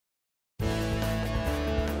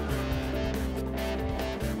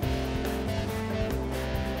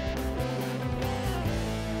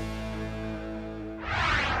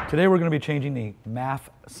Today we're going to be changing the MAF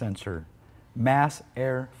sensor, mass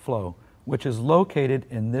air flow, which is located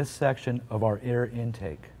in this section of our air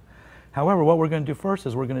intake. However, what we're going to do first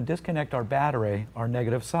is we're going to disconnect our battery, our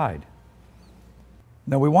negative side.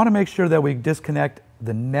 Now we want to make sure that we disconnect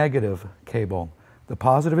the negative cable. The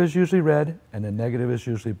positive is usually red and the negative is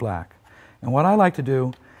usually black. And what I like to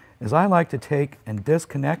do is I like to take and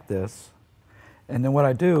disconnect this, and then what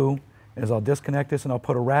I do is I'll disconnect this and I'll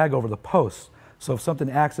put a rag over the post. So if something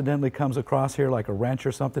accidentally comes across here like a wrench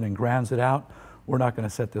or something and grinds it out, we're not going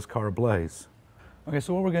to set this car ablaze. Okay,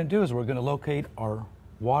 so what we're going to do is we're going to locate our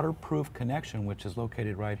waterproof connection, which is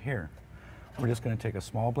located right here. We're just going to take a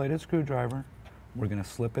small bladed screwdriver, we're going to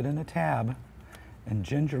slip it in the tab and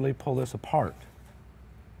gingerly pull this apart.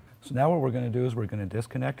 So now what we're going to do is we're going to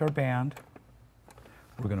disconnect our band,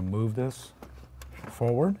 we're going to move this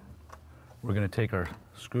forward, we're going to take our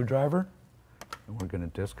screwdriver, and we're going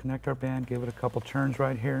to disconnect our band, give it a couple turns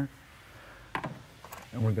right here,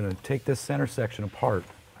 and we're going to take this center section apart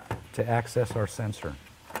to access our sensor.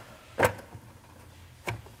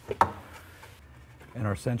 And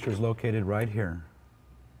our sensor is located right here.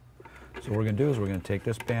 So what we're going to do is we're going to take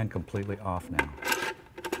this band completely off now.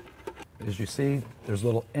 As you see, there's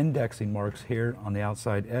little indexing marks here on the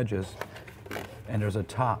outside edges, and there's a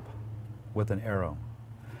top with an arrow.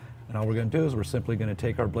 And all we're going to do is we're simply going to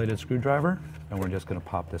take our bladed screwdriver and we're just going to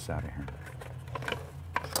pop this out of here.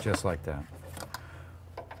 Just like that.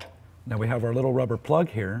 Now we have our little rubber plug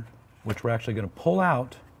here, which we're actually going to pull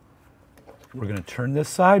out. We're going to turn this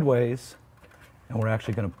sideways and we're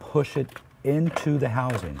actually going to push it into the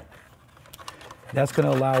housing. That's going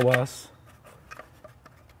to allow us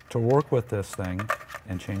to work with this thing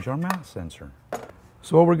and change our MAF sensor.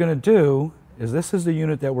 So what we're going to do is this is the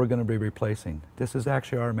unit that we're going to be replacing. This is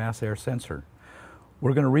actually our mass air sensor.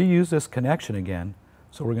 We're going to reuse this connection again.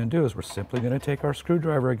 So what we're going to do is we're simply going to take our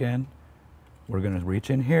screwdriver again. We're going to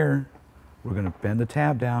reach in here. We're going to bend the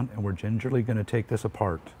tab down and we're gingerly going to take this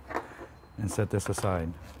apart and set this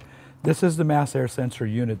aside. This is the mass air sensor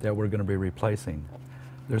unit that we're going to be replacing.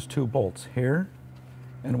 There's two bolts here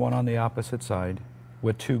and one on the opposite side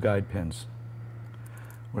with two guide pins.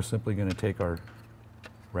 We're simply going to take our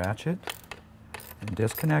ratchet and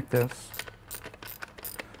disconnect this.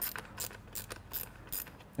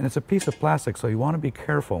 And it's a piece of plastic, so you want to be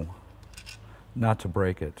careful not to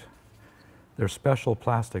break it. There's special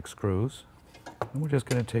plastic screws, and we're just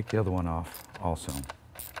going to take the other one off also.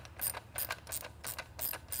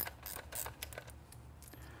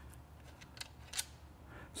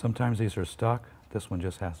 Sometimes these are stuck. This one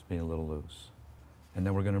just has to be a little loose. And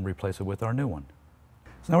then we're going to replace it with our new one.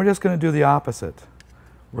 So now we're just going to do the opposite.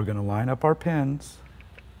 We're going to line up our pins,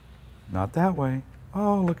 not that way.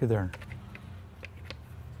 Oh, look at there.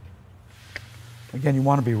 Again, you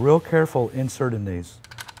want to be real careful inserting these.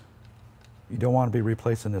 You don't want to be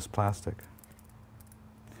replacing this plastic.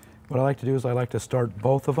 What I like to do is I like to start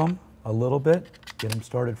both of them a little bit, get them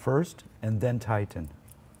started first, and then tighten.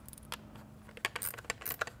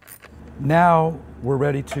 Now we're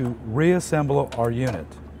ready to reassemble our unit.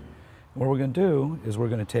 What we're going to do is we're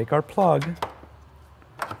going to take our plug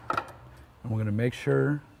and we're going to make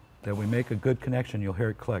sure that we make a good connection. You'll hear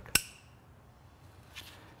it click.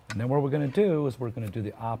 And then what we're going to do is we're going to do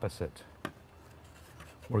the opposite.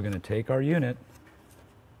 We're going to take our unit,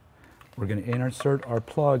 we're going to insert our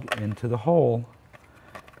plug into the hole.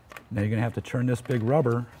 Now you're going to have to turn this big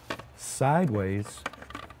rubber sideways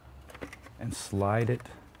and slide it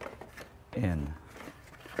in.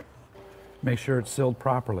 Make sure it's sealed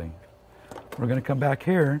properly. We're going to come back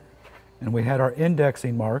here and we had our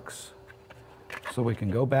indexing marks, so we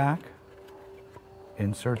can go back,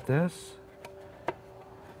 insert this,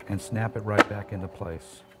 and snap it right back into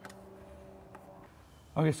place.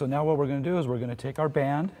 Okay, so now what we're going to do is we're going to take our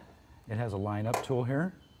band. It has a line-up tool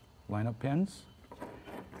here, line-up pins,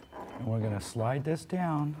 and we're going to slide this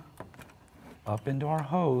down up into our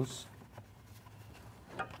hose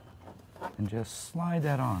and just slide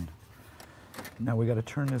that on. Now we got to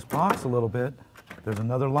turn this box a little bit. There's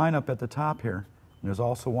another lineup at the top here, and there's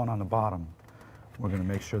also one on the bottom. We're going to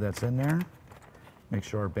make sure that's in there, make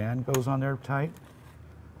sure our band goes on there tight,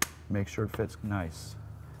 make sure it fits nice.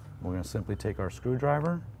 We're going to simply take our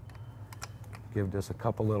screwdriver, give this a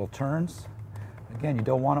couple little turns. Again, you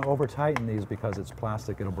don't want to over tighten these because it's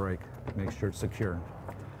plastic, it'll break. Make sure it's secure.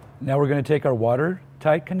 Now we're going to take our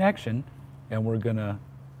watertight connection and we're going to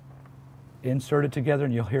insert it together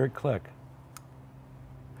and you'll hear it click.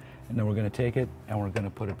 And then we're going to take it and we're going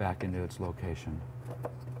to put it back into its location.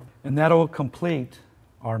 And that'll complete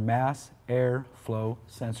our mass air flow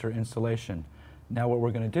sensor installation. Now what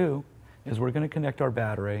we're going to do is we're going to connect our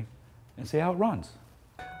battery and see how it runs.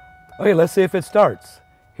 Okay, let's see if it starts.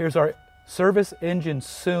 Here's our service engine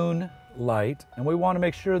soon light, and we want to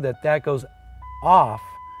make sure that that goes off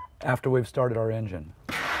after we've started our engine.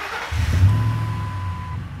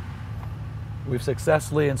 We've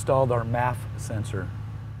successfully installed our MAF sensor.